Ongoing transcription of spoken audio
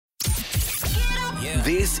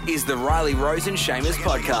This is the Riley Rose and Seamus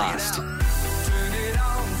podcast.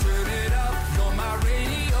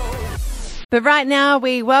 But right now,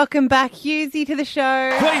 we welcome back Hughesy to the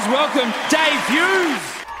show. Please welcome Dave Hughes.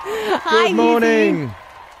 Hi, Good morning. Hughesy.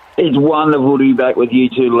 It's wonderful to be back with you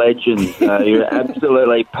two legends. You're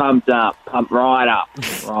absolutely pumped up, pumped right up,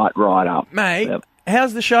 right up. Mate, Yep.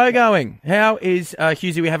 how's the show going? How is,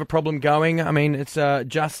 Hughesy, we have a problem going? I mean, it's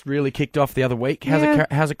just really kicked off the other week.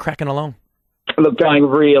 How's it cracking along? Look, going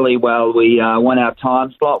really well. We won our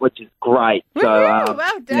time slot, which is great. Woo, So,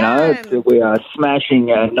 well done. we are smashing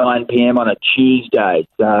 9 p.m. on a Tuesday.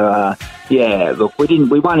 So,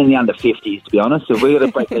 we won in the under 50s, to be honest. So we've got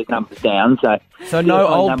to break these numbers down. So no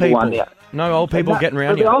old number people. one, yeah. No old people getting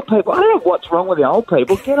around The you. old people, I don't know what's wrong with the old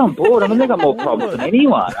people. Get on board. I mean, they've got more problems than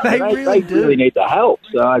anyone. I mean, They do. really need the help.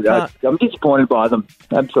 So I'm disappointed by them.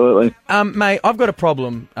 Absolutely. Mate, I've got a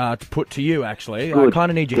problem to put to you, actually. I Good, kind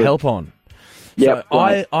of need your good. help on. Yep, So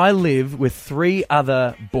right. I live with 3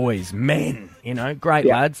 other boys, men, great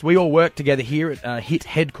Yeah. lads. We all work together here at HIT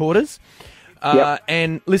headquarters. Yep.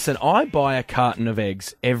 And listen, I buy a carton of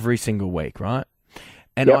eggs every single week, right?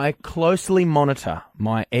 And Yep. I closely monitor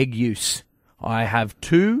my egg use. I have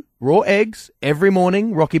 2 raw eggs every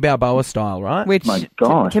morning, Rocky Balboa style, right? Which, My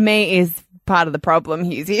God. to me, is part of the problem,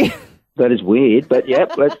 Hughesy. That is weird, but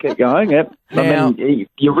yep, let's get going. Yep. Now- I mean,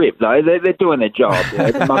 you're ripped though. They're doing their job.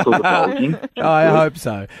 The muscles are bulging. I hope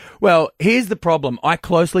so. Well, here's the problem. I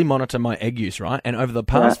closely monitor my egg use, right? And over the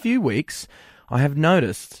past Right. few weeks, I have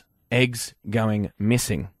noticed eggs going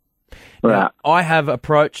missing. Right. Now, I have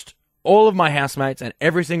approached all of my housemates and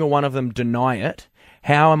every single one of them deny it.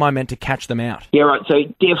 How am I meant to catch them out? Yeah, right. So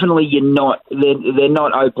definitely you're not. They're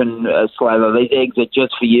not open slather. These eggs are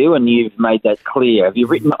just for you, and you've made that clear. Have you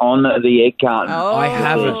written on the egg carton? Oh.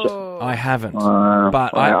 I haven't.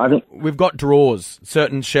 But I think we've got drawers,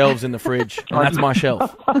 certain shelves in the fridge, and that's my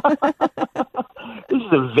shelf. this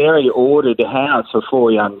is a very ordered house for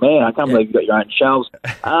 4 young men. I can't believe you've got your own shelves.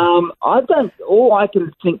 I don't. All I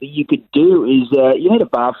can think that you could do is you need a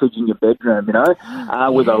bar fridge in your bedroom,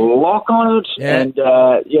 with a lock on it,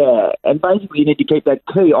 Yeah. and basically you need to keep that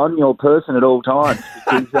key on your person at all times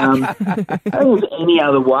because I don't think there's any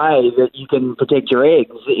other way that you can protect your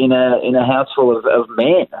eggs in a house full of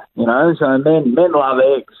men. So men love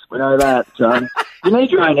eggs. We know that. You need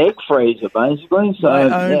your own egg freezer, basically.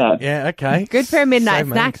 So Yeah, okay. Good for a midnight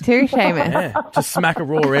Save snack money. too, Seamus. Yeah, just smack a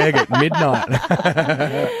raw egg at midnight.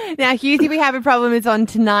 Now, Hughesy, we have a problem is on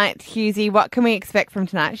tonight. Hughesy, what can we expect from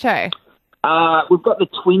tonight's show? We've got the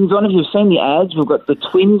twins on. If you've seen the ads, we've got the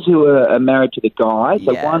twins who are married to the guy.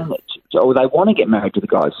 So Yeah. they want to get married to the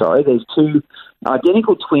guy, sorry. There's 2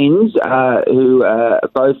 identical twins who are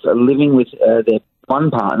both living with their one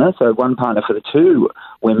partner, so one partner for the 2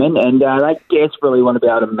 women, and they desperately want to be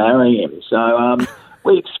able to marry him. So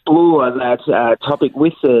we explore that topic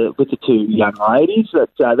with the 2 young ladies.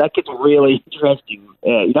 That gets really interesting.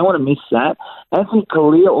 You don't want to miss that. Anthony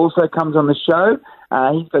Kalia also comes on the show.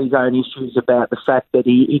 He's got his own issues about the fact that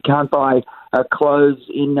he can't buy clothes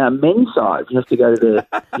in men's size. He has to go to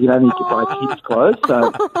you can only buy kids' clothes.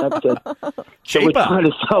 So so we're trying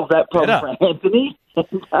to solve that problem for Anthony.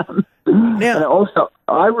 And also,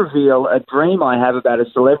 I reveal a dream I have about a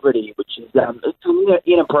celebrity, which is it's an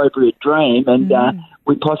inappropriate dream, and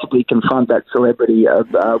we possibly confront that celebrity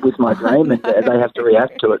with my dream, and they have to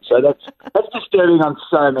react to it. So that's disturbing on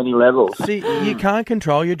so many levels. See, you can't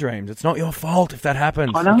control your dreams. It's not your fault if that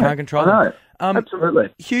happens. I know. You can't control I know. them. Absolutely.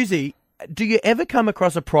 Hughesy, do you ever come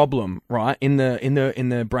across a problem, right, in the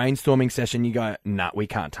brainstorming session? You go, nah, we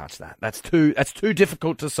can't touch that. That's too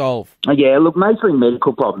difficult to solve. Yeah, look, mostly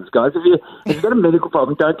medical problems, guys. If you've got a medical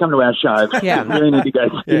problem, don't come to our show. Yeah. You really need to go.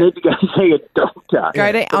 You need to go see a doctor.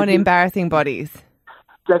 Go to On Embarrassing Bodies.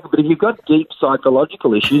 Exactly, but if you've got deep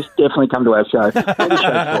psychological issues, definitely come to our show. We'll do the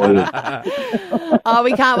show for you. Oh,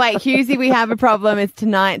 we can't wait. Hughesy, we have a problem. It's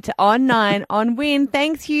tonight on 9 on Win.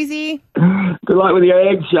 Thanks, Hughesy. Good luck with your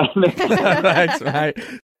eggs, Seamus. Thanks, mate.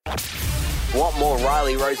 Want more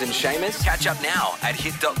Riley, Rose and Seamus? Catch up now at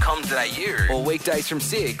hit.com.au or weekdays from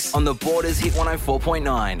 6 on the Borders Hit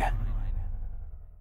 104.9.